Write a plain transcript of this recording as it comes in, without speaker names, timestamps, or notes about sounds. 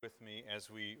With me as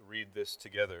we read this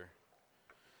together.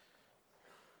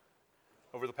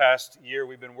 Over the past year,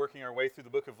 we've been working our way through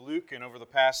the book of Luke, and over the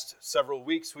past several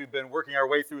weeks, we've been working our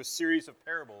way through a series of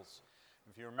parables.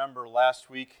 If you remember last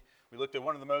week, we looked at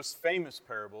one of the most famous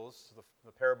parables,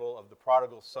 the parable of the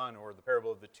prodigal son, or the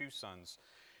parable of the two sons.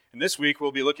 And this week,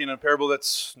 we'll be looking at a parable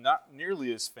that's not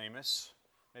nearly as famous,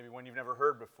 maybe one you've never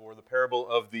heard before, the parable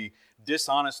of the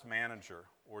dishonest manager,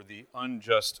 or the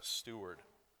unjust steward.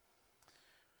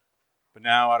 But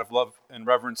now, out of love and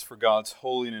reverence for God's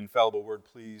holy and infallible word,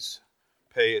 please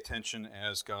pay attention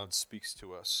as God speaks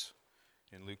to us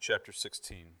in Luke chapter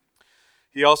 16.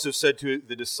 He also said to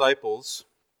the disciples,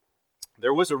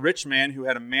 "There was a rich man who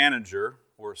had a manager,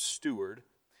 or a steward,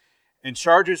 and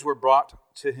charges were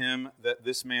brought to him that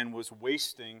this man was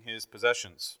wasting his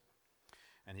possessions.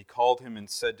 And he called him and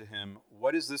said to him,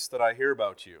 'What is this that I hear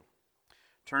about you?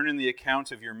 Turn in the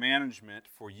account of your management,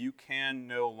 for you can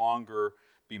no longer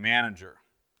be manager.'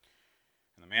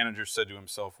 And the manager said to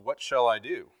himself, 'What shall I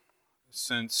do,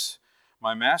 since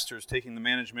my master is taking the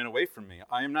management away from me?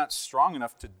 I am not strong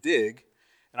enough to dig,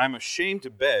 and I'm ashamed to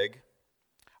beg.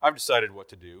 I've decided what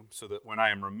to do, so that when I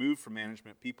am removed from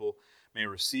management, people may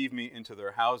receive me into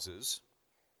their houses.'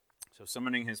 So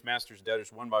summoning his master's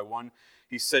debtors one by one,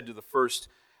 he said to the first,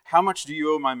 'How much do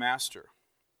you owe my master?'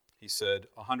 He said,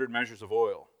 100 measures of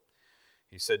oil.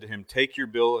 He said to him, 'Take your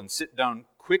bill and sit down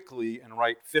quickly and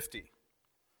write 50.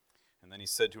 And then he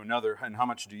said to another, 'And how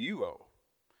much do you owe?'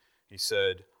 He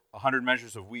said, 100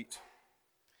 measures of wheat.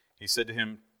 He said to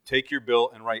him, 'Take your bill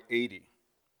and write 80.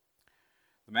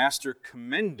 The master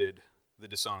commended the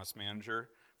dishonest manager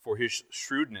for his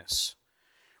shrewdness.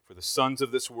 For the sons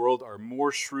of this world are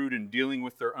more shrewd in dealing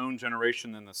with their own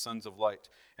generation than the sons of light.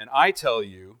 And I tell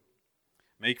you,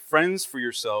 make friends for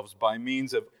yourselves by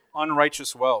means of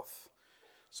unrighteous wealth,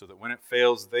 so that when it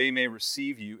fails, they may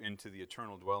receive you into the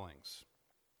eternal dwellings.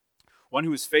 One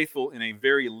who is faithful in a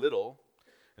very little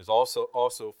is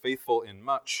also faithful in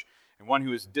much, and one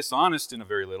who is dishonest in a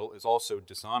very little is also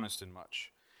dishonest in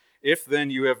much. If then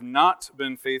you have not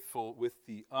been faithful with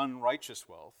the unrighteous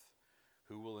wealth,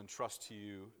 who will entrust to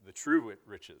you the true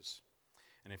riches?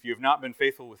 And if you have not been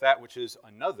faithful with that which is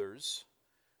another's,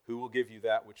 who will give you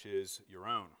that which is your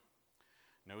own?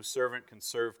 No servant can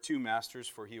serve two masters,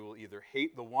 for he will either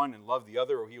hate the one and love the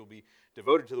other, or he will be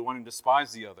devoted to the one and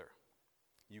despise the other.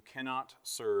 You cannot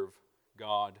serve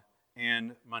God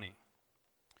and money."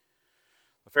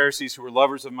 The Pharisees, who were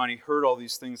lovers of money, heard all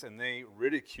these things, and they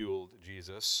ridiculed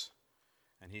Jesus.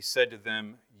 And he said to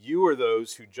them, "You are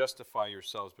those who justify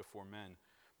yourselves before men,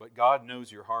 but God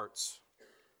knows your hearts.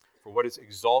 For what is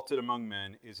exalted among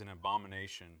men is an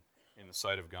abomination in the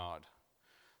sight of God.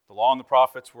 The law and the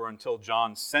prophets were until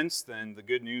John. Since then, the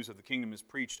good news of the kingdom is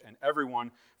preached, and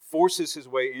everyone forces his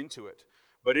way into it.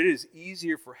 But it is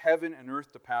easier for heaven and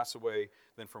earth to pass away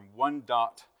than from one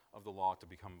dot of the law to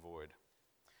become void.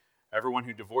 Everyone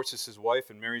who divorces his wife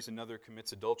and marries another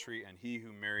commits adultery, and he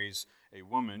who marries a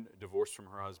woman divorced from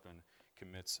her husband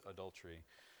commits adultery."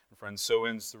 And friends, so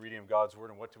ends the reading of God's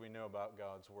word. And what do we know about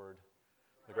God's word?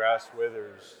 The grass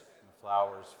withers and the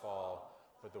flowers fall,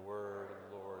 but the word of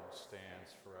the Lord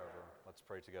stands forever. Let's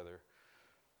pray together.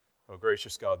 Oh,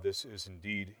 gracious God, this is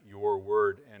indeed your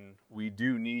word, and we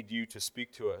do need you to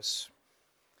speak to us.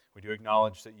 We do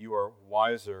acknowledge that you are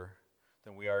wiser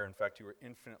than we are. In fact, you are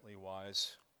infinitely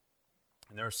wise.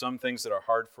 And there are some things that are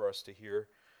hard for us to hear,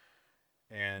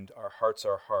 and our hearts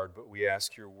are hard, but we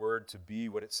ask your word to be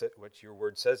what your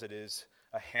word says it is,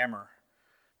 a hammer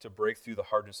to break through the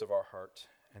hardness of our heart.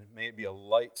 And may it be a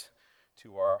light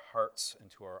to our hearts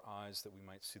and to our eyes, that we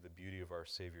might see the beauty of our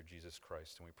Savior, Jesus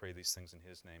Christ. And we pray these things in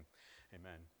his name.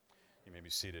 Amen. You may be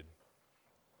seated.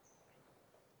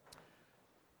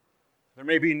 There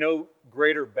may be no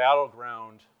greater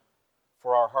battleground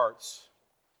for our hearts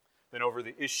than over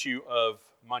the issue of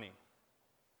money.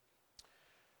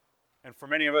 And for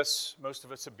many of us, most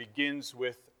of us, it begins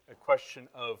with a question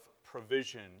of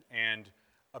provision and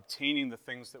obtaining the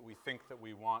things that we think that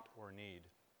we want or need.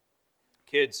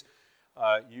 Kids,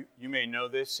 you may know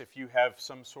this. If you have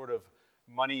some sort of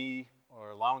money or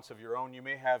allowance of your own, you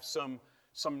may have some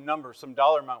number, some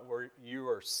dollar amount where you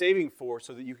are saving for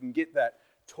so that you can get that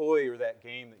toy or that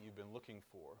game that you've been looking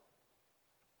for.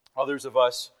 Others of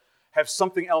us have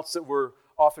something else that we're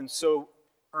often so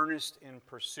earnest in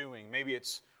pursuing. Maybe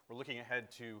it's we're looking ahead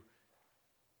to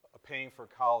paying for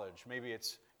college. Maybe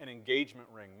it's an engagement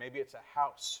ring. Maybe it's a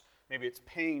house. Maybe it's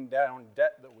paying down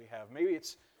debt that we have. Maybe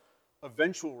it's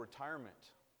eventual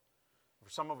retirement. For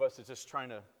some of us, it's just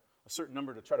trying a certain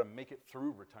number to try to make it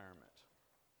through retirement.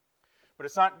 But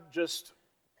it's not just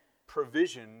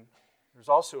provision. There's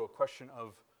also a question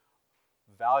of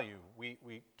value.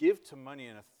 We give to money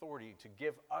an authority to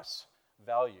give us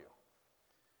value.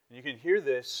 And you can hear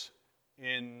this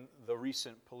in the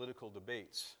recent political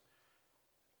debates.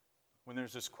 When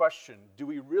there's this question, do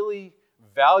we really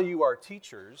value our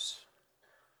teachers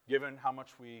given how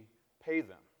much we pay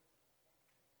them?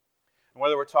 And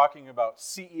whether we're talking about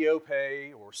CEO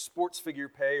pay or sports figure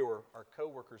pay or our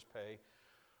coworkers' pay,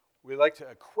 we like to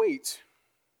equate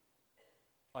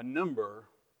a number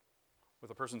with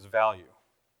a person's value.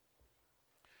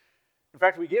 In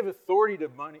fact, we give authority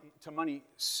to money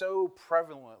so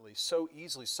prevalently, so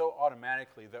easily, so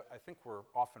automatically that I think we're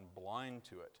often blind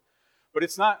to it. But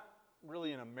it's not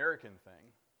really an American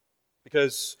thing,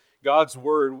 because God's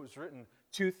word was written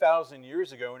 2,000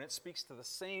 years ago, and it speaks to the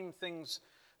same things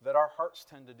that our hearts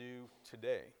tend to do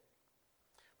today.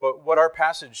 But what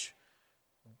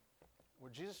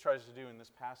Jesus tries to do in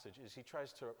this passage is he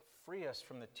tries to free us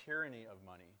from the tyranny of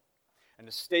money and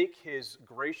to stake his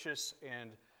gracious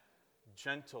and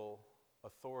gentle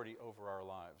authority over our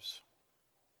lives.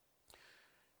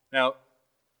 Now,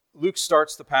 Luke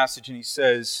starts the passage and he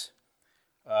says,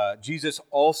 Jesus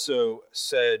also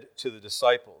said to the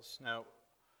disciples. Now,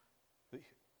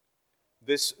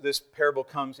 this parable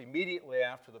comes immediately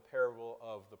after the parable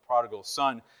of the prodigal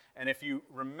son. And if you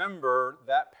remember,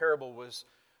 that parable was,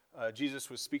 Jesus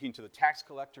was speaking to the tax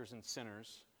collectors and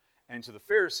sinners and to the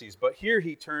Pharisees. But here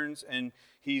he turns and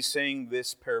he's saying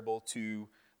this parable to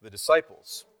the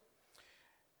disciples.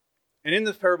 And in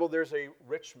this parable, there's a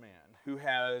rich man who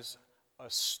has a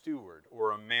steward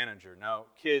or a manager. Now,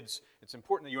 kids, it's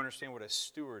important that you understand what a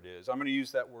steward is. I'm going to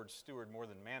use that word steward more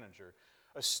than manager.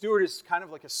 A steward is kind of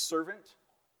like a servant,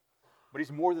 but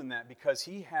he's more than that because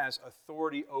he has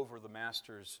authority over the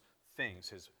master's things,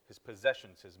 his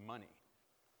possessions, his money.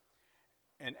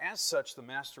 And as such, the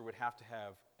master would have to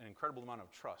have an incredible amount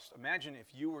of trust. Imagine if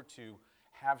you were to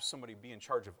have somebody be in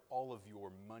charge of all of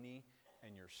your money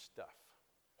and your stuff.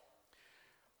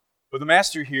 But the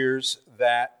master hears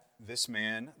that this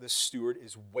man, this steward,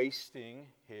 is wasting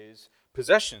his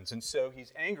possessions. And so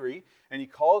he's angry, and he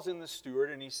calls in the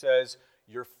steward, and he says,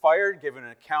 "You're fired, give an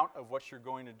account of what you're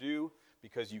going to do,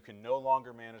 because you can no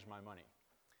longer manage my money."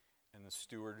 And the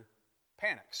steward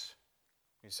panics.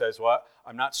 He says, "Well,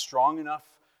 I'm not strong enough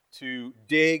to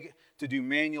dig, to do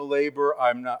manual labor.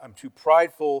 I'm too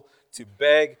prideful to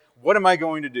beg. What am I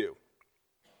going to do?"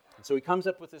 And so he comes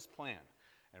up with this plan.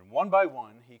 And one by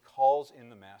one, he calls in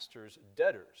the master's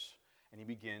debtors, and he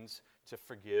begins to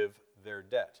forgive their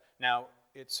debt. Now,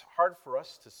 it's hard for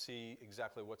us to see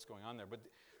exactly what's going on there, but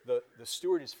the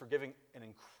steward is forgiving an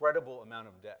incredible amount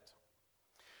of debt.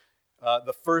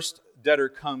 The first debtor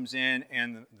comes in,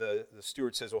 and the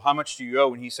steward says, "Well, how much do you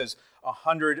owe?" And he says,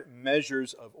 100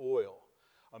 measures of oil.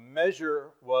 A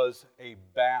measure was a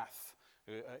bath.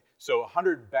 So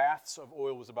 100 baths of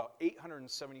oil was about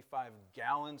 875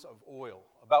 gallons of oil,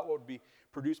 about what would be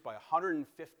produced by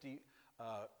 150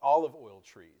 olive oil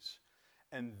trees.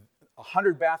 And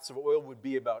 100 baths of oil would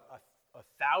be about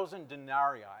 1,000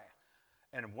 denarii.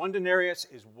 And 1 denarius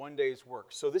is 1 day's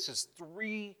work. So this is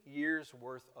 3 years'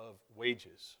 worth of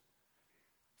wages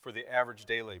for the average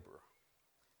day laborer.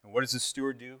 And what does the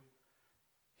steward do?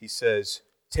 He says,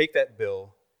 "Take that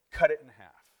bill, cut it in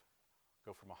half.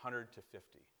 Go from 100 to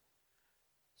 50.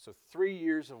 So 3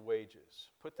 years of wages.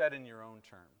 Put that in your own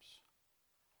terms.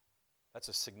 That's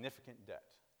a significant debt.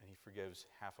 And he forgives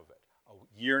half of it. A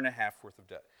year and a half worth of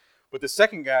debt. But the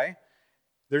second guy,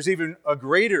 there's even a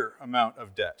greater amount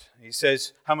of debt. He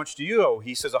says, "How much do you owe?"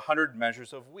 He says 100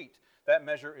 measures of wheat. That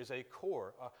measure is a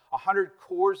core. 100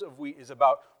 cores of wheat is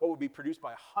about what would be produced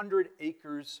by 100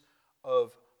 acres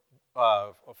of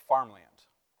farmland.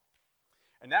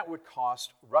 And that would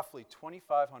cost roughly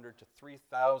 2,500 to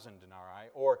 3,000 denarii,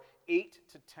 or 8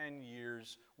 to 10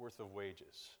 years worth of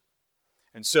wages.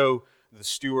 And so the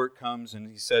steward comes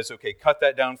and he says, "Okay, cut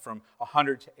that down from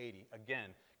 100 to 80.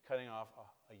 Again, cutting off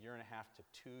a year and a half to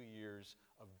 2 years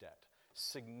of debt.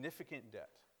 Significant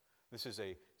debt. This is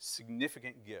a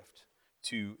significant gift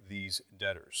to these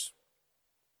debtors.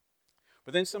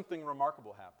 But then something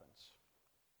remarkable happens.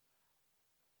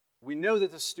 We know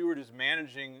that the steward is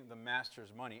managing the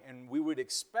master's money, and we would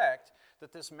expect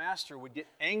that this master would get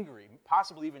angry,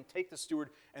 possibly even take the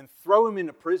steward and throw him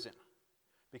into prison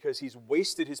because he's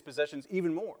wasted his possessions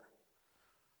even more.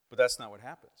 But that's not what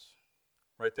happens.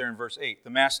 Right there in verse 8,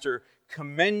 the master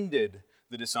commended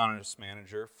the dishonest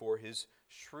manager for his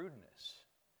shrewdness.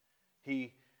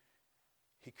 He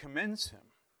commends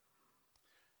him.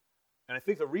 And I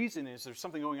think the reason is there's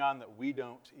something going on that we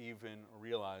don't even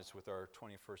realize with our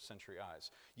 21st century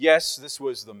eyes. Yes, this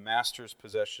was the master's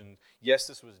possession. Yes,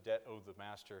 this was debt owed the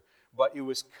master. But it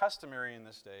was customary in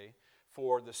this day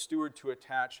for the steward to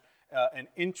attach an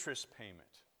interest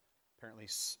payment. Apparently,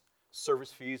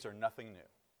 service fees are nothing new.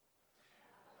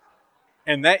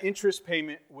 And that interest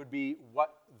payment would be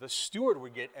what the steward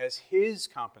would get as his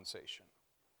compensation.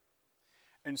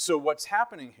 And so what's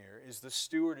happening here is the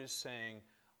steward is saying,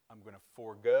 I'm going to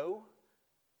forego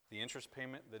the interest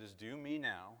payment that is due me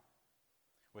now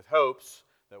with hopes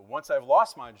that once I've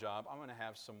lost my job, I'm going to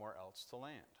have somewhere else to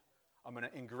land. I'm going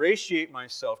to ingratiate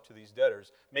myself to these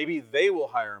debtors. Maybe they will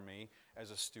hire me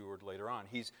as a steward later on.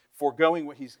 He's foregoing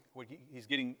what he's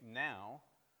getting now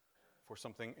for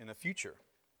something in the future.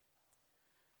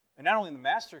 And not only the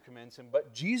master commends him,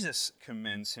 but Jesus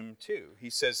commends him too. He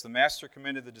says, the master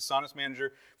commended the dishonest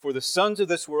manager, for the sons of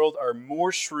this world are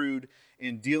more shrewd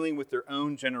in dealing with their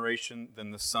own generation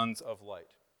than the sons of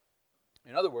light.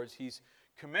 In other words, he's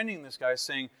commending this guy,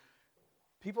 saying,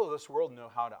 people of this world know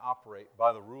how to operate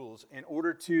by the rules in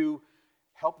order to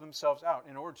help themselves out,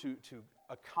 in order to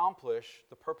accomplish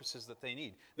the purposes that they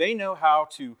need. They know how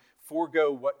to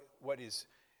forego what is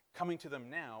coming to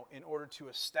them now in order to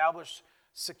establish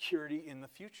security in the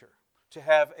future, to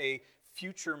have a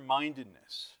future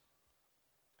mindedness.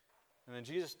 And then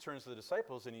Jesus turns to the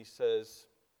disciples and he says,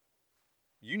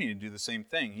 you need to do the same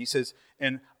thing. He says,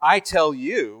 and I tell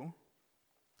you,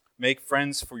 make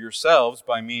friends for yourselves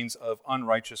by means of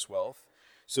unrighteous wealth,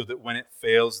 so that when it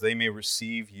fails, they may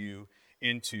receive you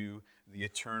into the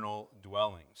eternal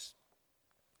dwellings.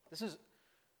 This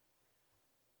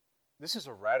is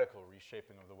a radical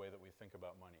reshaping of the way that we think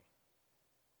about money.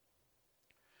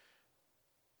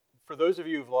 For those of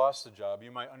you who've lost a job,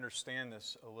 you might understand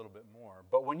this a little bit more.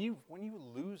 But when you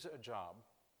lose a job,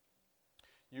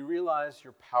 you realize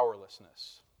your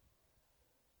powerlessness.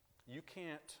 You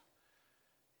can't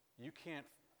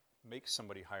make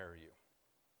somebody hire you.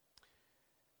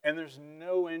 And there's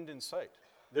no end in sight.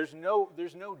 There's no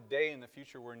day in the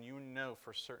future when you know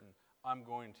for certain, I'm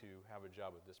going to have a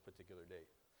job at this particular date.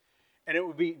 And it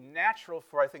would be natural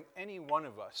for, I think, any one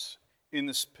of us in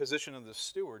this position of the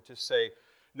steward to say,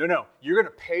 no, you're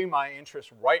going to pay my interest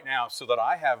right now so that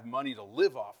I have money to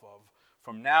live off of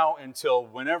from now until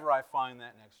whenever I find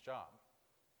that next job.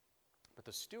 But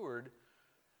the steward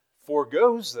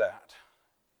forgoes that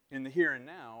in the here and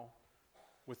now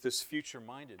with this future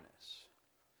mindedness.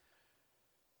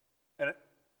 And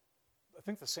I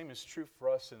think the same is true for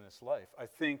us in this life. I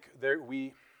think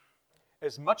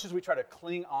as much as we try to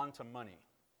cling on to money,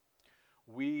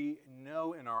 we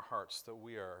know in our hearts that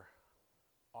we are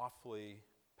awfully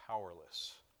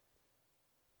powerless.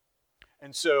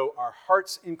 And so our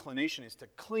heart's inclination is to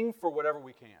cling for whatever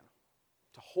we can,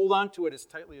 to hold on to it as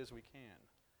tightly as we can.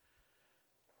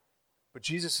 But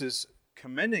Jesus is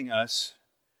commending us,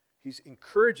 he's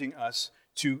encouraging us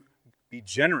to be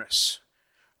generous,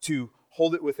 to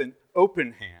hold it with an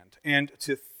open hand, and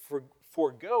to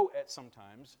forego at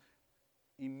sometimes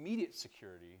immediate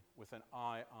security with an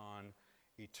eye on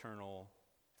eternal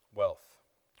wealth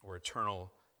or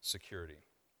eternal security.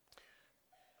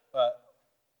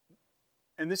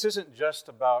 And this isn't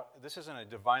a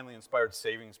divinely inspired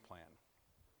savings plan.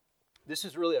 This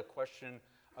is really a question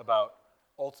about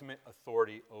ultimate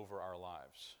authority over our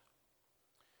lives.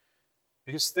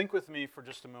 Because think with me for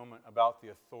just a moment about the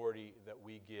authority that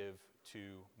we give to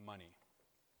money.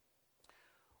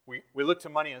 We look to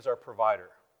money as our provider.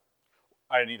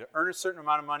 I need to earn a certain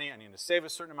amount of money, I need to save a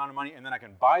certain amount of money, and then I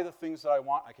can buy the things that I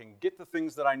want, I can get the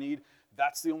things that I need.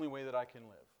 That's the only way that I can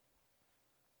live.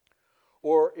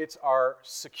 Or it's our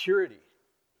security.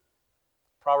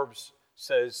 Proverbs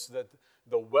says that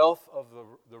the wealth of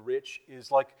the rich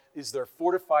is their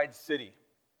fortified city.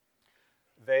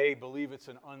 They believe it's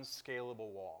an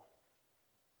unscalable wall.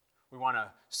 We want to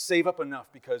save up enough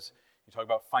because you talk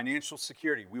about financial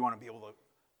security. We want to be able to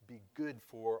be good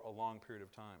for a long period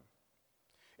of time.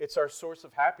 It's our source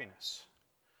of happiness.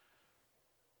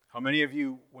 How many of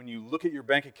you, when you look at your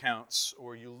bank accounts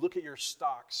or you look at your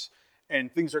stocks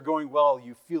and things are going well,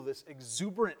 you feel this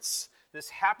exuberance, this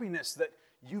happiness that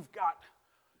you've got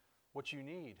what you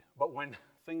need. But when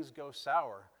things go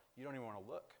sour, you don't even want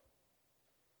to look.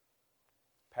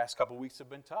 Past couple weeks have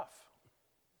been tough.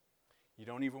 You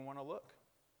don't even want to look.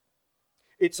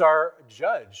 It's our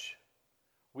judge.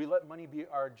 We let money be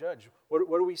our judge. What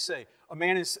do we say? A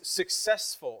man is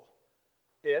successful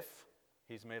if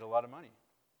he's made a lot of money.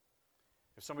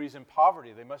 If somebody's in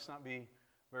poverty, they must not be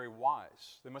very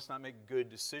wise. They must not make good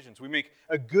decisions. We make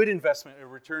a good investment, it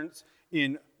returns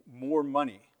in more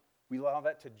money. We allow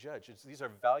that to judge. These are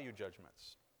value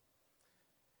judgments.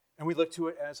 And we look to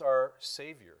it as our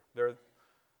Savior.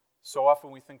 So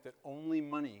often we think that only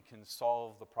money can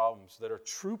solve the problems that are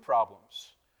true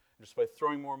problems. Just by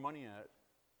throwing more money at it.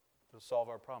 to solve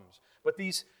our problems. But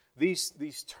these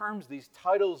terms, these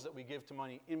titles that we give to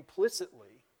money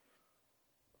implicitly,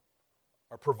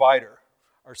 our provider,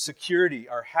 our security,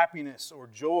 our happiness or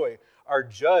joy, our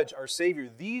judge, our savior,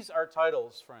 these are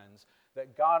titles, friends,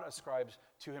 that God ascribes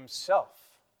to himself.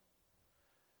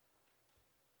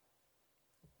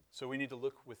 So we need to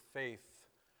look with faith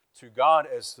to God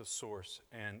as the source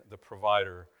and the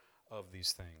provider of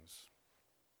these things.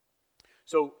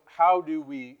 So how do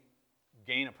we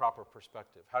gain a proper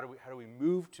perspective? How do we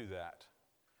move to that?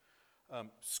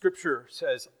 Scripture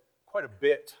says quite a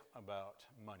bit about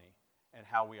money and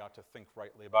how we ought to think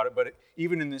rightly about it. But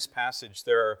even in this passage,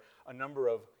 there are a number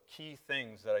of key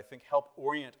things that I think help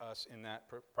orient us in that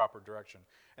proper direction.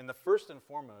 And the first and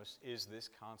foremost is this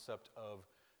concept of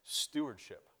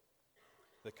stewardship.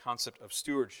 The concept of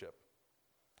stewardship.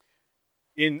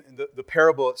 In the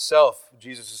parable itself,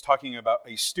 Jesus is talking about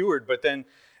a steward, but then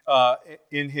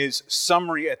in his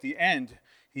summary at the end,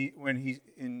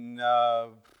 in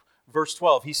verse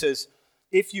 12, he says,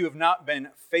 "If you have not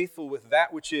been faithful with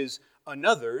that which is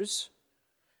another's,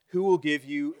 who will give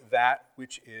you that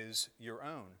which is your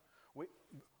own?"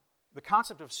 The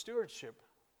concept of stewardship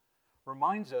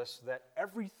reminds us that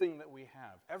everything that we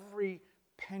have, every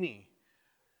penny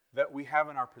that we have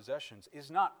in our possessions,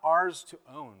 is not ours to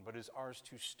own, but is ours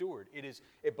to steward.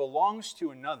 It belongs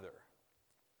to another.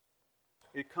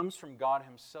 It comes from God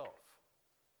himself.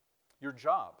 Your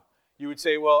job. You would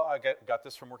say, well, I got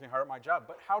this from working hard at my job.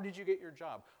 But how did you get your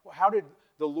job? Well, how did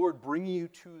the Lord bring you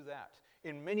to that?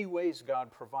 In many ways, God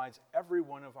provides every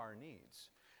one of our needs.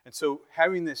 And so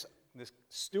having this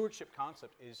stewardship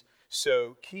concept is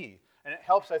so key. And it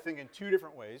helps, I think, in two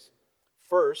different ways.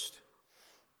 First,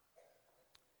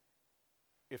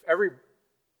 if every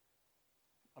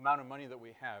amount of money that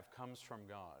we have comes from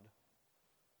God,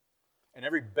 and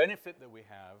every benefit that we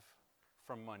have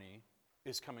from money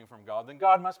is coming from God, then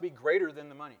God must be greater than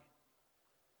the money.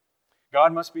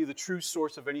 God must be the true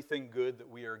source of anything good that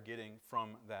we are getting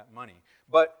from that money.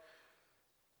 But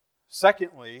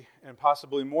secondly, and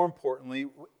possibly more importantly,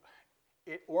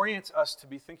 it orients us to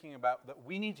be thinking about that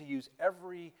we need to use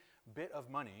every bit of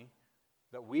money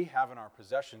that we have in our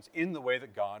possessions in the way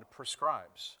that God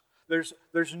prescribes.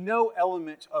 There's no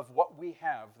element of what we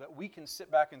have that we can sit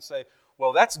back and say,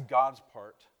 well, that's God's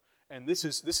part, and this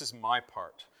is my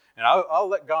part. And I'll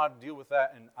let God deal with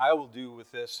that, and I will do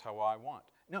with this how I want.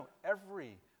 No,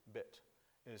 every bit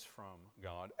is from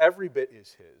God. Every bit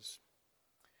is his.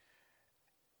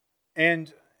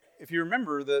 And if you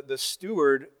remember, the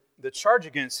steward, the charge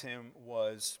against him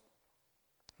was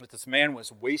that this man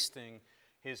was wasting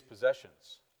his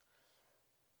possessions.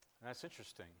 And that's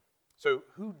interesting. So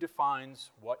who defines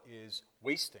what is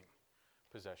wasting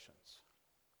possessions?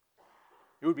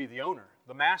 It would be the owner,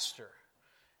 the master.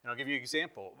 And I'll give you an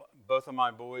example. Both of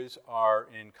my boys are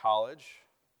in college.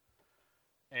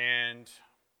 And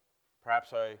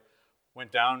perhaps I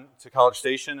went down to College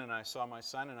Station and I saw my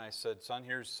son and I said, "Son,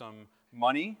 here's some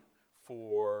money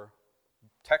for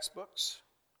textbooks.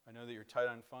 I know that you're tight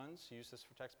on funds. Use this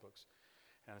for textbooks."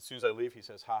 And as soon as I leave, he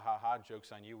says, "Ha, ha, ha,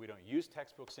 joke's on you. We don't use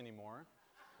textbooks anymore.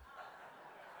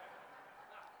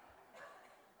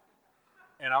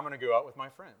 And I'm going to go out with my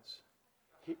friends."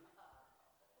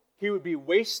 He would be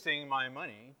wasting my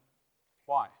money.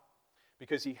 Why?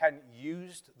 Because he hadn't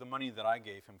used the money that I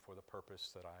gave him for the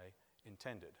purpose that I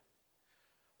intended.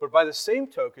 But by the same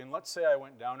token, let's say I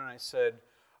went down and I said,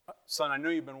 "Son, I know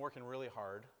you've been working really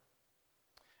hard,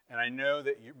 and I know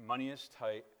that your money is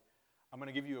tight. I'm going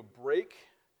to give you a break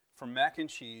from mac and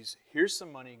cheese. Here's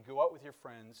some money. Go out with your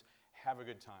friends. Have a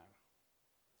good time."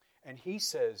 And he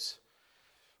says,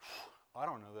 "I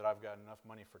don't know that I've got enough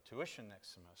money for tuition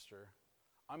next semester.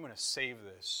 I'm going to save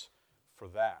this for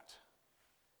that."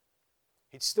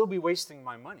 He'd still be wasting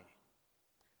my money.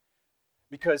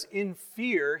 Because in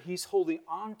fear, he's holding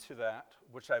on to that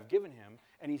which I've given him,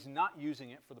 and he's not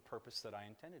using it for the purpose that I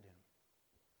intended him.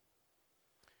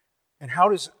 And how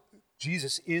does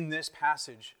Jesus in this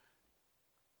passage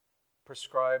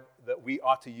prescribe that we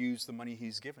ought to use the money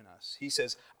he's given us? He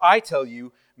says, "I tell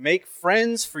you, make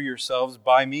friends for yourselves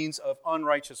by means of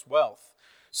unrighteous wealth,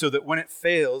 so that when it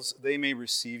fails, they may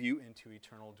receive you into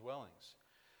eternal dwellings."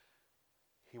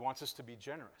 He wants us to be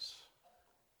generous.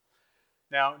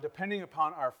 Now, depending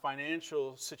upon our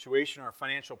financial situation, our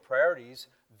financial priorities,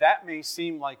 that may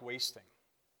seem like wasting.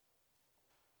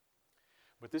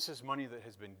 But this is money that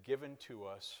has been given to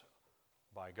us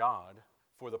by God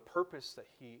for the purpose that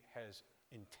he has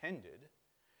intended,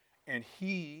 and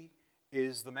he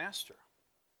is the master.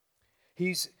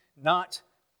 He's not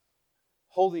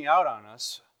holding out on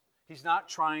us He's not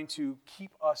trying to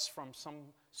keep us from some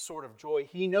sort of joy.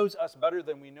 He knows us better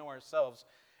than we know ourselves,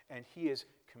 and He is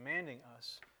commanding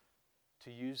us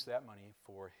to use that money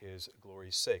for His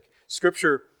glory's sake.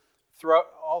 Scripture, throughout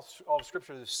all of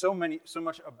Scripture, there's so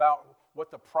much about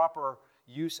what the proper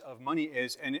use of money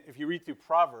is. And if you read through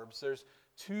Proverbs, there's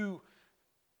two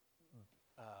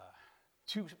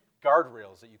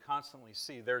guardrails that you constantly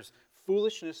see. There's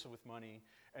foolishness with money,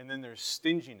 and then there's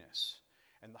stinginess.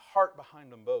 And the heart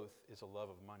behind them both is a love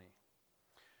of money.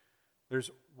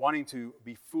 There's wanting to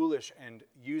be foolish and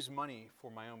use money for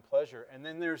my own pleasure. And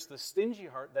then there's the stingy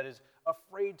heart that is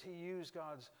afraid to use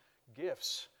God's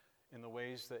gifts in the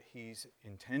ways that He's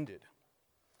intended.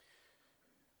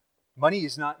 Money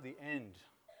is not the end.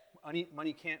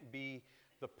 Money can't be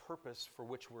the purpose for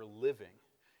which we're living.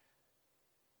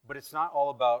 But it's not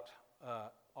all about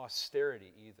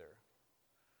austerity either.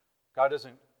 God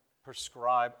doesn't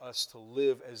prescribe us to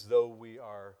live as though we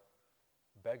are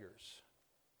beggars.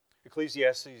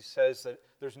 Ecclesiastes says that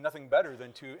there's nothing better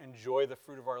than to enjoy the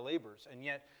fruit of our labors. And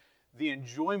yet, the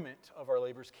enjoyment of our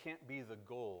labors can't be the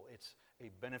goal. It's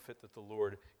a benefit that the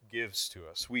Lord gives to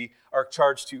us. We are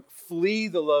charged to flee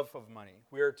the love of money.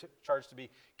 We are charged to be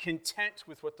content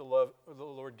with what the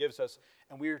Lord gives us,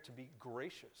 and we are to be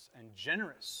gracious and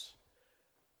generous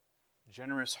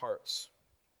hearts.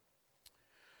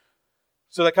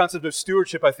 So that concept of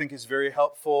stewardship, I think, is very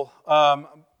helpful.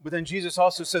 But then Jesus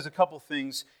also says a couple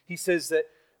things. He says that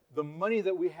the money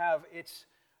that we have, it's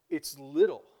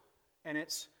little, and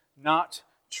it's not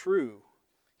true.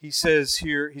 He says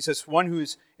here, one who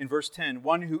is, in verse 10,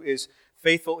 one who is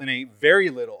faithful in a very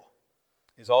little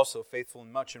is also faithful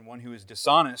in much, and one who is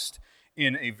dishonest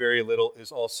in a very little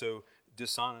is also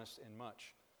dishonest in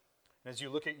much. As you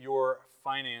look at your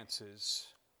finances,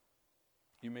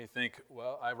 you may think,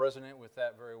 well, I resonate with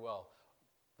that very well.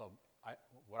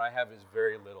 What I have is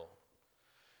very little.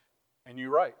 And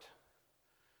you're right.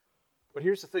 But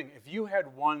here's the thing. If you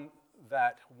had won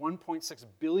that $1.6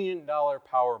 billion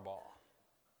Powerball,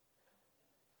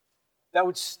 that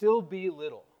would still be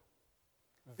little,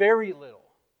 very little,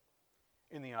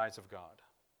 in the eyes of God.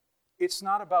 It's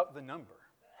not about the number.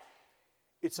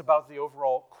 It's about the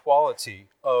overall quality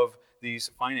of these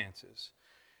finances.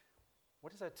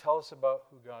 What does that tell us about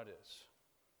who God is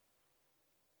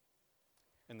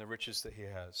and the riches that He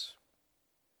has?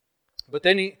 But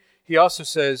then he also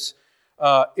says,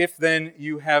 if then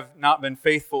you have not been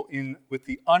faithful with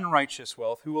the unrighteous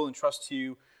wealth, who will entrust to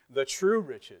you the true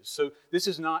riches? So this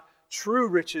is not true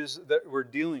riches that we're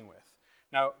dealing with.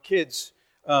 Now, kids,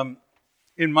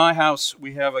 in my house,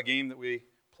 we have a game that we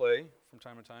play from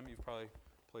time to time. You've probably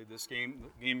played this game.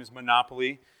 The game is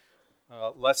Monopoly.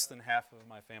 Less than half of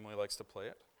my family likes to play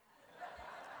it.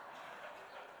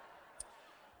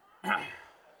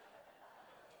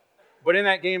 But in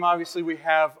that game, obviously, we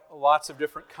have lots of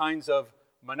different kinds of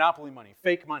Monopoly money,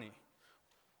 fake money.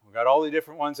 We've got all the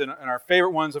different ones, and our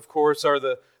favorite ones, of course, are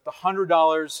the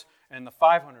 $100 and the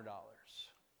 $500.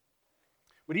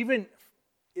 But even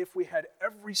if we had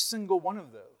every single one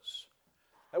of those,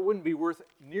 that wouldn't be worth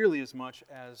nearly as much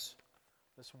as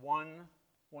this $1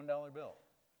 bill,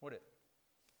 would it?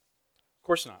 Of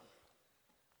course not.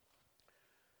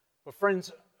 But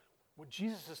friends, what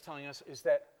Jesus is telling us is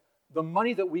that the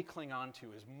money that we cling on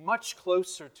to is much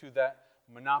closer to that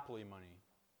Monopoly money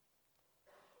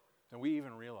than we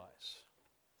even realize.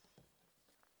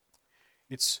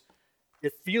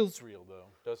 It feels real, though,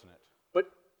 doesn't it? But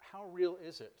how real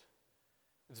is it?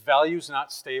 Its value is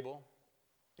not stable.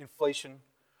 Inflation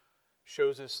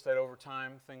shows us that over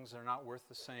time things are not worth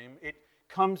the same. It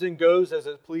comes and goes as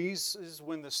it pleases.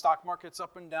 When the stock market's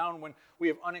up and down, when we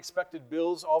have unexpected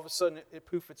bills, all of a sudden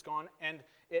it's gone, and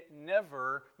it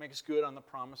never makes good on the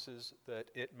promises that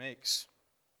it makes.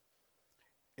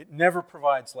 It never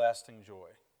provides lasting joy.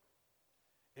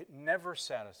 It never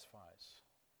satisfies.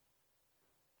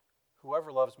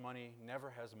 Whoever loves money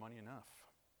never has money enough.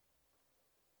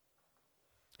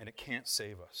 And it can't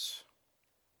save us.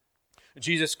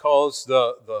 Jesus calls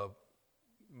the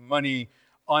money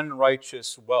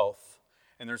unrighteous wealth,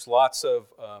 and there's lots of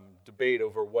debate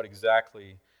over what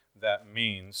exactly that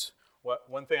means.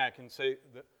 One thing I can say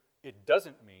that it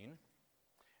doesn't mean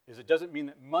is it doesn't mean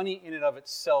that money in and of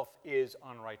itself is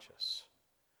unrighteous.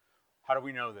 How do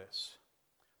we know this?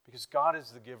 Because God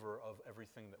is the giver of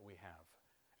everything that we have.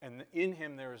 And in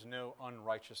Him there is no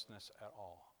unrighteousness at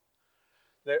all.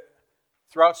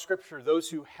 Throughout Scripture, those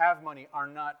who have money are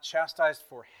not chastised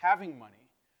for having money,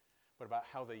 but about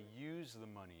how they use the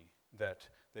money that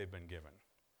they've been given.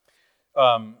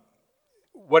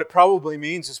 What it probably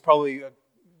means is probably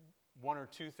one or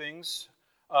two things.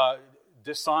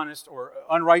 Dishonest or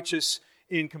unrighteous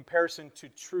in comparison to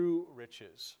true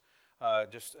riches,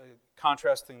 just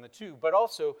contrasting the two, but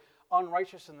also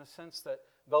unrighteous in the sense that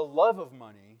the love of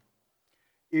money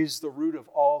is the root of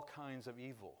all kinds of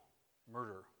evil: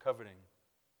 murder, coveting,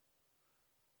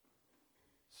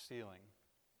 stealing.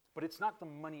 But it's not the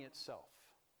money itself.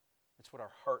 It's what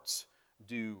our hearts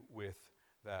do with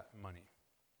that money.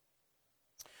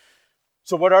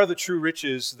 So what are the true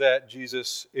riches that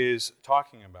Jesus is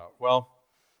talking about? Well,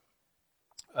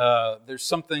 there's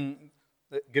something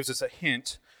that gives us a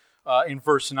hint. In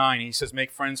verse 9, he says,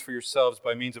 "Make friends for yourselves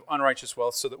by means of unrighteous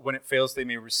wealth, so that when it fails, they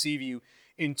may receive you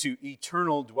into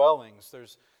eternal dwellings."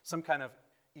 There's some kind of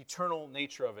eternal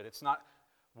nature of it. It's not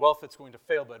wealth that's going to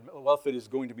fail, but wealth that is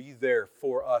going to be there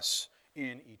for us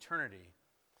in eternity,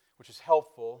 which is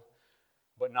helpful,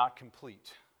 but not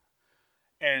complete.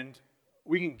 And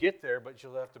we can get there, but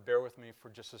you'll have to bear with me for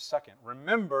just a second.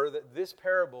 Remember that this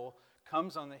parable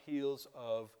comes on the heels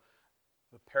of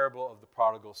the parable of the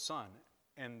prodigal son.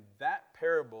 And that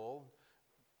parable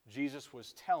Jesus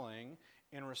was telling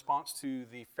in response to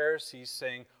the Pharisees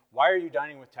saying, "Why are you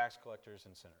dining with tax collectors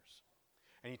and sinners?"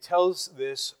 And he tells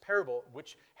this parable,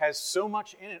 which has so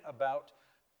much in it about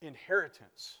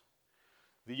inheritance.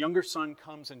 The younger son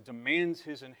comes and demands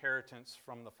his inheritance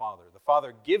from the father. The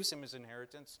father gives him his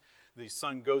inheritance. The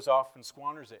son goes off and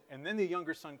squanders it. And then the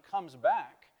younger son comes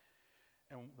back,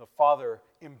 and the father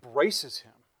embraces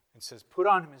him and says, "Put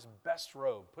on him his best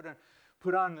robe.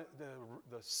 Put on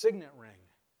the signet ring.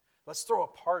 Let's throw a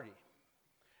party."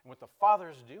 And what the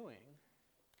father's doing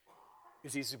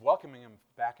is he's welcoming him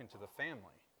back into the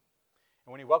family.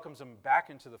 And when he welcomes him back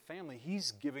into the family,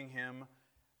 he's giving him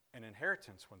an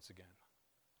inheritance once again.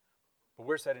 But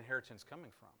where's that inheritance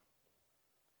coming from?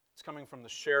 It's coming from the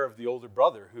share of the older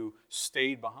brother who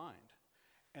stayed behind.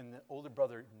 And the older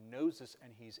brother knows this,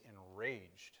 and he's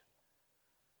enraged.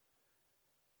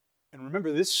 And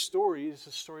remember, this story is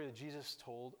the story that Jesus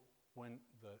told when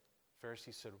the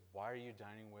Pharisees said, "Why are you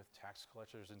dining with tax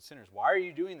collectors and sinners? Why are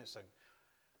you doing this thing?"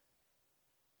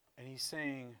 And he's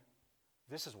saying,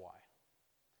 "This is why.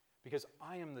 Because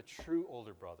I am the true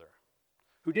older brother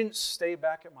who didn't stay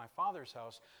back at my father's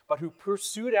house, but who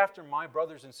pursued after my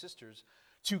brothers and sisters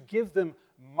to give them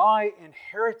my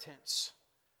inheritance.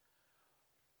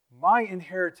 My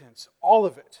inheritance, all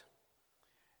of it."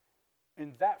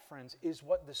 And that, friends, is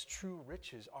what this true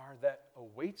riches are that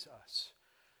awaits us.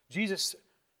 Jesus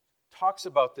talks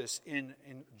about this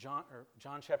in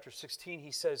John chapter 16.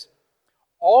 He says,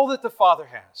 "All that the Father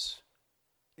has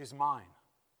is mine,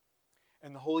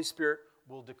 and the Holy Spirit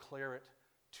will declare it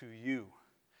to you."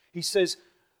 He says,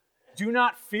 "Do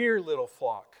not fear, little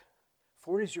flock,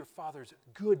 for it is your Father's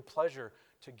good pleasure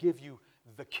to give you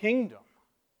the kingdom."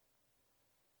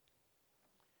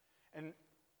 And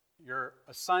your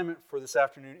assignment for this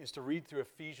afternoon is to read through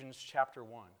Ephesians chapter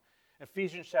 1.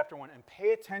 Ephesians chapter 1, and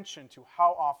pay attention to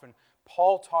how often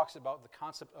Paul talks about the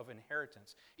concept of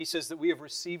inheritance. He says that we have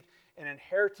received an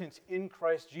inheritance in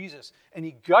Christ Jesus, and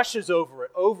he gushes over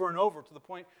it over and over to the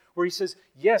point where he says,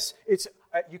 yes, it's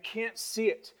you can't see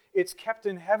it. It's kept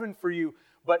in heaven for you,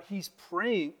 but he's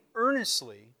praying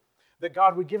earnestly that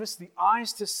God would give us the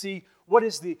eyes to see what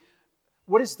is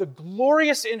the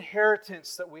glorious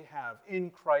inheritance that we have in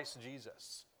Christ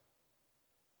Jesus.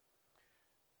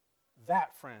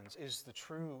 That, friends, is the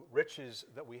true riches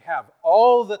that we have.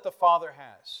 All that the Father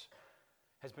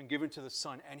has been given to the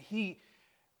Son, and he,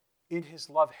 in his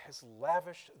love, has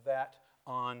lavished that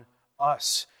on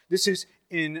us. This is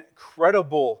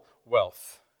incredible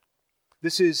wealth.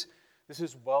 This is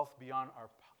wealth beyond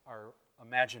our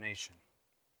imagination.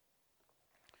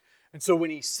 And so when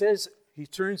he says, he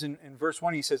turns in verse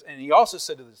 1, he says, "And he also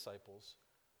said to the disciples,"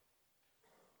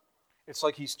 it's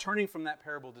like he's turning from that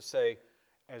parable to say,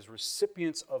 as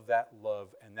recipients of that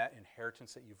love and that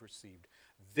inheritance that you've received,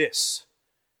 this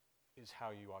is how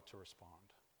you ought to respond,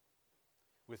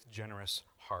 with generous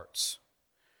hearts.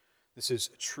 This is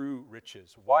true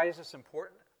riches. Why is this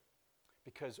important?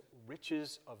 Because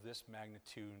riches of this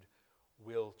magnitude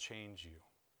will change you.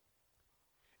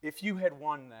 If you had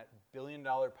won that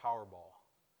billion-dollar Powerball,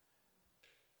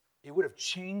 it would have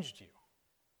changed you.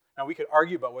 Now, we could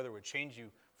argue about whether it would change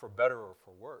you for better or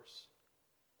for worse.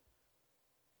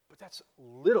 But that's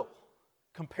little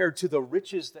compared to the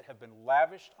riches that have been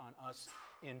lavished on us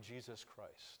in Jesus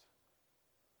Christ.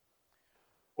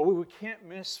 What we can't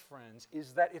miss, friends,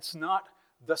 is that it's not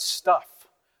the stuff.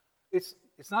 It's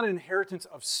not an inheritance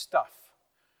of stuff.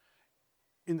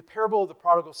 In the parable of the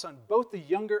prodigal son, both the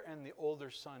younger and the older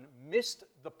son missed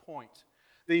the point.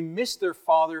 They missed their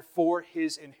father for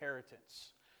his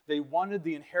inheritance. They wanted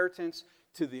the inheritance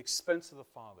to the expense of the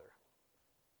father.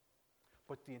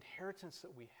 But the inheritance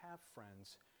that we have,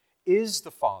 friends, is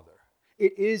the Father.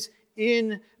 It is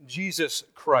in Jesus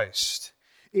Christ.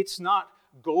 It's not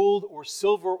gold or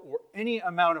silver or any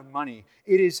amount of money.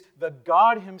 It is the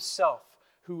God himself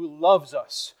who loves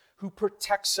us, who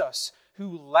protects us,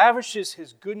 who lavishes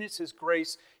his goodness, his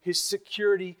grace, his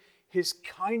security, his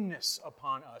kindness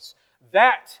upon us.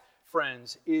 That,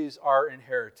 friends, is our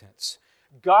inheritance.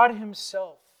 God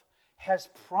himself has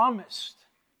promised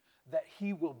that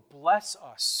he will bless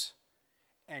us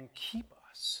and keep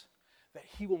us, that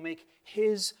he will make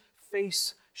his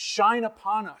face shine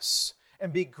upon us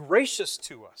and be gracious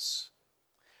to us,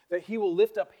 that he will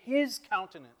lift up his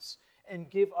countenance and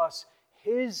give us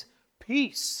his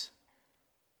peace.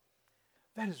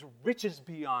 That is riches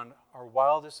beyond our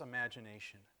wildest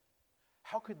imagination.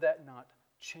 How could that not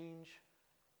change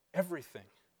everything?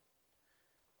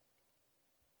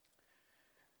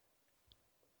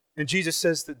 And Jesus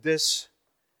says that the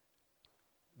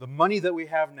money that we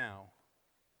have now,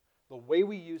 the way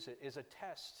we use it is a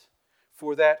test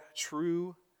for those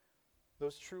true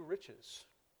riches.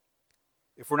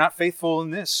 If we're not faithful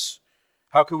in this,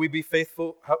 how could we be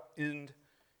faithful in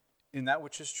that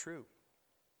which is true?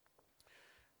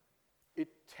 It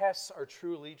tests our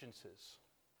true allegiances.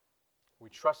 Are we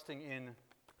trusting in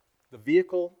the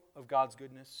vehicle of God's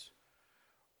goodness,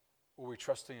 or are we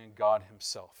trusting in God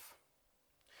himself?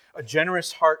 A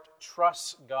generous heart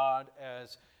trusts God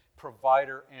as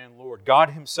provider and Lord.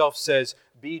 God himself says,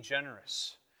 be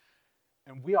generous.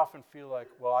 And we often feel like,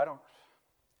 well, I don't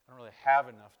really have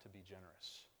enough to be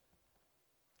generous.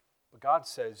 But God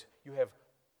says, you have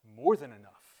more than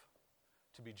enough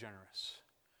to be generous.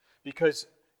 Because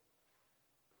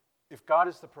if God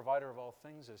is the provider of all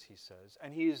things, as he says,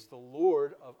 and he is the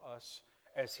Lord of us,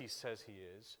 as he says he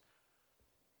is,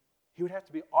 he would have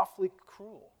to be awfully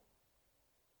cruel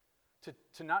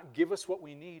to not give us what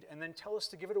we need and then tell us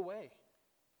to give it away.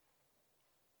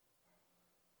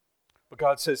 But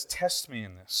God says, test me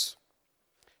in this.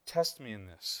 Test me in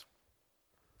this.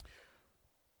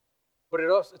 But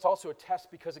it's also a test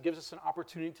because it gives us an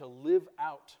opportunity to live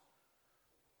out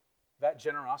that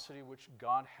generosity which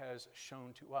God has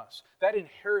shown to us. That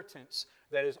inheritance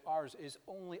that is ours is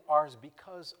only ours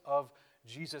because of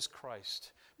Jesus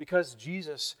Christ. Because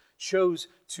Jesus chose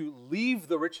to leave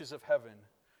the riches of heaven,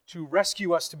 to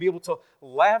rescue us, to be able to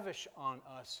lavish on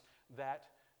us that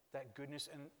goodness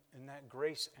and that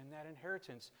grace and that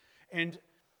inheritance. And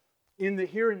in the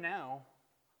here and now,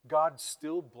 God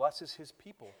still blesses his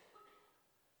people.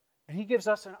 And he gives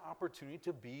us an opportunity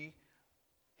to be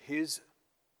his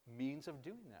means of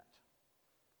doing that.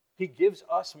 He gives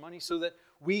us money so that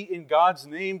we, in God's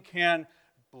name, can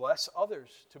bless others,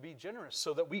 to be generous,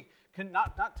 so that we can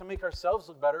not to make ourselves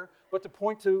look better, but to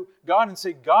point to God and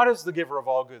say, God is the giver of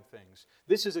all good things.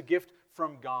 This is a gift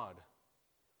from God.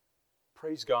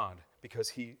 Praise God, because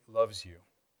he loves you.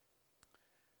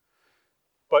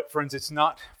 But friends, it's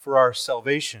not for our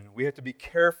salvation. We have to be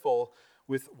careful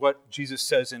with what Jesus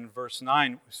says in verse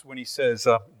 9 when he says,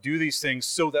 do these things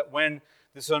so that when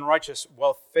this unrighteous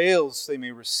wealth fails, they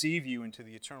may receive you into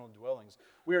the eternal dwellings.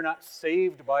 We are not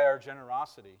saved by our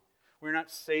generosity. We're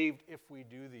not saved if we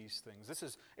do these things. This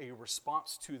is a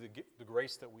response to the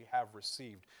grace that we have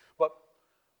received. But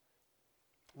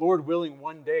Lord willing,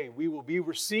 one day we will be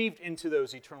received into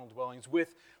those eternal dwellings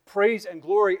with praise and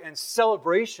glory and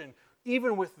celebration,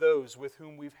 even with those with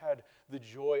whom we've had the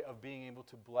joy of being able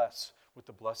to bless with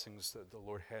the blessings that the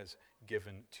Lord has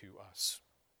given to us.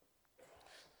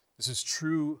 This is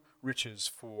true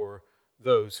riches for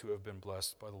those who have been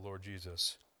blessed by the Lord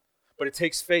Jesus. But it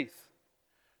takes faith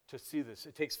to see this.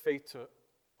 It takes faith to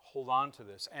hold on to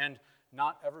this. And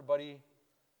not everybody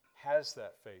has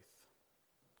that faith.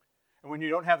 And when you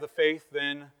don't have the faith,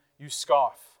 then you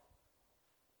scoff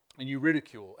and you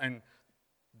ridicule. And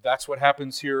that's what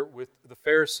happens here with the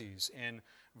Pharisees in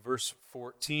verse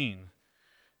 14.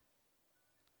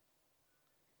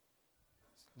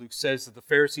 Luke says that the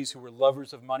Pharisees, who were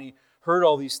lovers of money, heard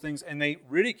all these things and they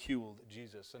ridiculed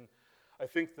Jesus. And I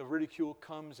think the ridicule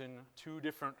comes in two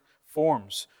different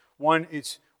forms. One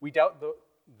is we doubt the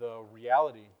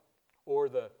reality or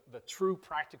the true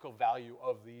practical value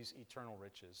of these eternal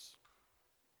riches.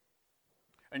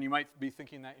 And you might be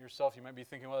thinking that yourself. You might be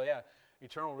thinking, well, yeah,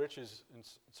 eternal riches,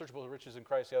 searchable riches in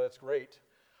Christ, yeah, that's great.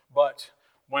 But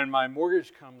when my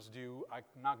mortgage comes due, I'm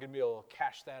not going to be able to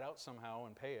cash that out somehow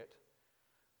and pay it.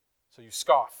 So you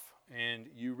scoff and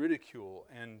you ridicule.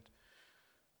 And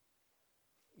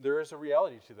there is a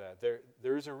reality to that.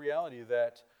 There is a reality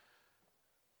that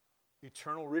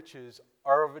eternal riches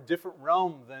are of a different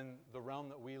realm than the realm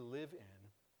that we live in.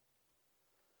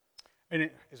 And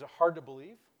is it hard to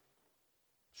believe?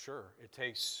 Sure, it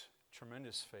takes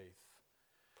tremendous faith.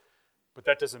 But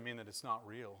that doesn't mean that it's not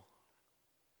real.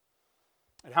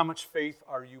 And how much faith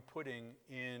are you putting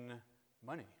in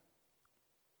money?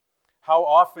 How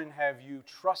often have you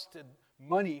trusted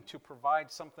money to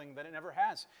provide something that it never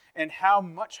has? And how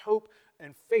much hope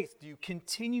and faith do you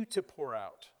continue to pour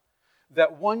out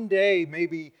that one day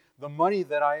maybe the money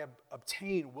that I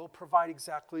obtain will provide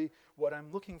exactly what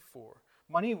I'm looking for?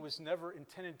 Money was never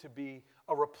intended to be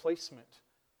a replacement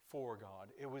for God.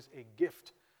 It was a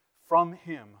gift from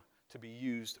Him to be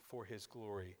used for His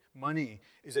glory. Money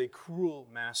is a cruel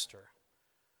master,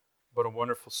 but a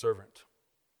wonderful servant.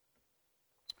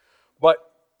 But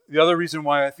the other reason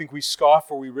why I think we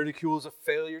scoff or we ridicule is a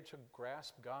failure to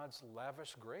grasp God's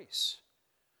lavish grace.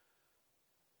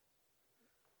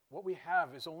 What we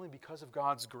have is only because of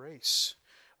God's grace.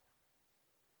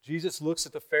 Jesus looks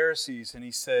at the Pharisees and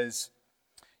He says,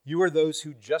 "You are those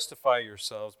who justify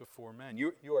yourselves before men."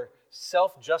 You are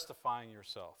self-justifying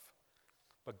yourself.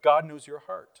 But God knows your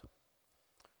heart.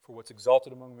 For what's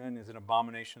exalted among men is an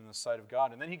abomination in the sight of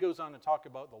God. And then He goes on to talk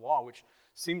about the law, which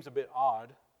seems a bit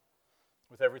odd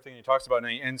with everything He talks about.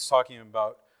 And He ends talking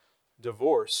about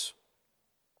divorce.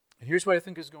 And here's what I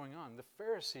think is going on. The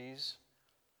Pharisees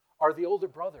are the older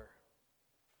brother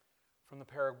from the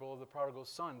parable of the prodigal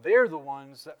son. They're the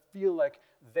ones that feel like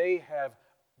they have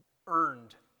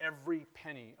earned every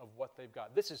penny of what they've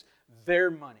got. This is their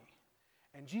money.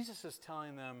 And Jesus is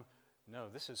telling them, no,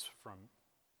 this is from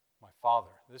my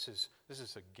Father. This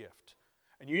is a gift.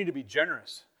 And you need to be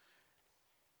generous.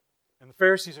 And the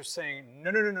Pharisees are saying,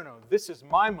 no. This is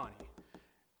my money.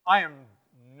 I am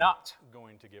not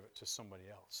going to give it to somebody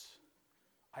else.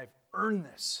 I've earned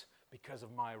this because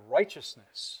of my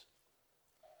righteousness.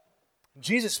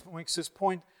 Jesus makes this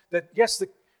point that, yes,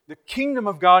 the kingdom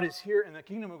of God is here, and the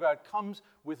kingdom of God comes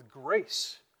with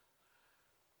grace.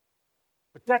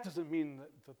 But that doesn't mean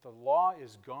that the law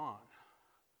is gone.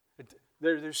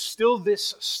 There's still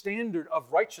this standard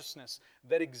of righteousness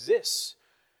that exists,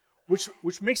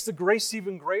 which makes the grace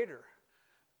even greater.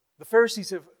 The Pharisees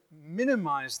have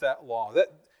minimized that law.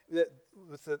 That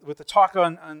with the talk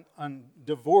on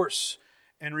divorce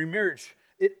and remarriage,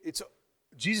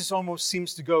 Jesus almost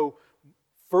seems to go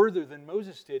further than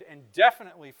Moses did, and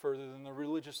definitely further than the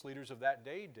religious leaders of that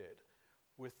day did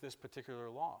with this particular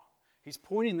law. He's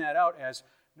pointing that out as,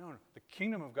 no, the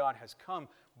kingdom of God has come,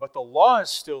 but the law is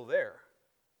still there.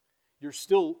 You're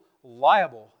still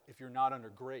liable if you're not under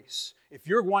grace. If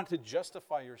you're wanting to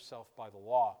justify yourself by the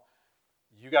law,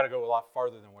 you got to go a lot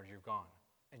farther than where you've gone,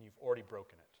 and you've already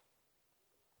broken it.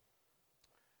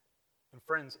 And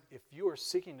friends, if you are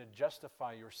seeking to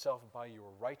justify yourself by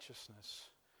your righteousness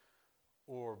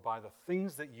or by the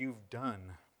things that you've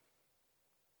done,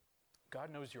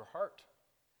 God knows your heart.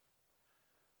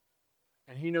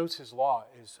 And He knows His law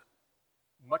is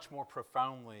much more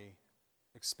profoundly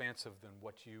expansive than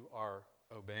what you are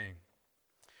obeying.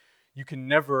 You can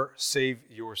never save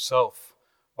yourself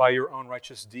by your own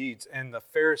righteous deeds, and the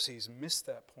Pharisees missed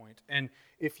that point. And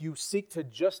if you seek to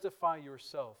justify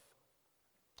yourself,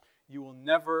 you will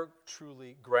never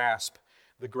truly grasp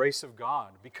the grace of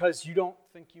God because you don't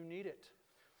think you need it.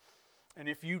 And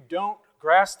if you don't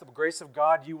grasp the grace of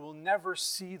God, you will never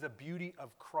see the beauty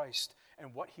of Christ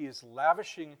and what He is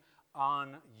lavishing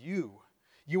on you.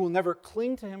 You will never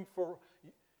cling to Him for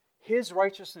His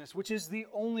righteousness, which is the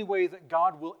only way that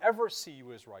God will ever see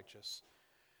you as righteous.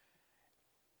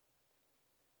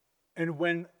 And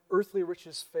when earthly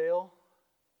riches fail,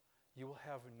 you will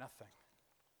have nothing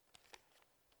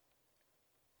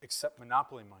except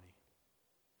monopoly money.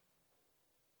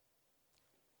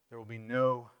 There will be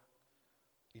no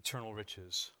eternal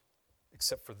riches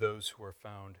except for those who are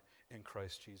found in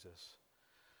Christ Jesus.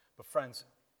 But friends,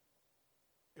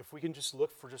 if we can just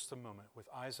look for just a moment with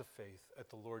eyes of faith at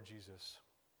the Lord Jesus,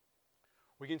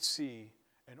 we can see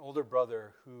an older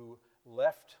brother who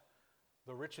left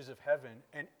the riches of heaven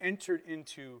and entered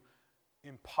into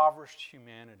impoverished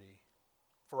humanity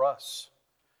for us,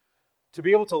 to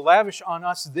be able to lavish on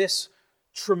us this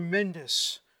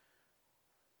tremendous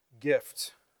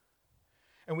gift.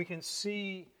 And we can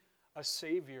see a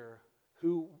Savior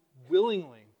who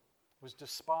willingly was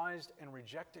despised and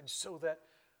rejected so that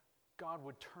God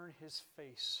would turn His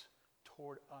face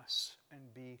toward us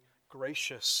and be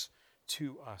gracious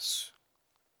to us.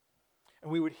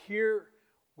 And we would hear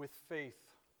with faith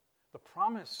the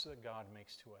promise that God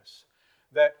makes to us,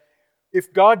 that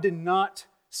if God did not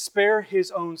spare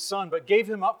His own Son, but gave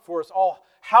Him up for us all,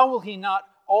 how will He not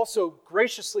also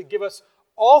graciously give us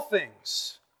all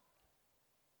things?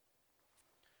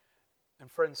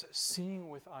 And friends, seeing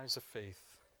with eyes of faith,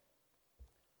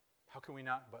 how can we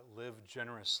not but live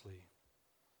generously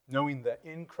knowing that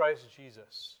in Christ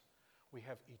Jesus we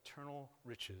have eternal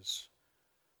riches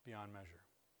beyond measure.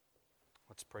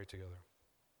 Let's pray together.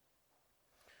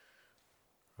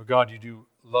 Oh God, you do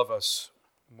love us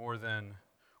more than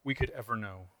we could ever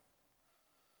know.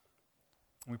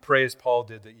 We pray as Paul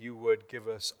did that you would give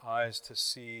us eyes to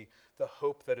see the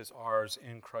hope that is ours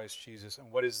in Christ Jesus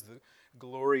and what is the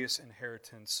glorious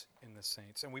inheritance in the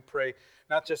saints. And we pray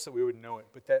not just that we would know it,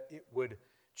 but that it would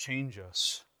change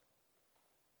us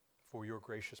for your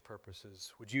gracious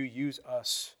purposes. Would you use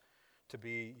us to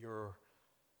be your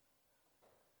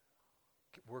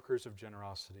workers of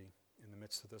generosity in the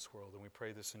midst of this world? And we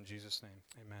pray this in Jesus' name.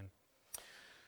 Amen.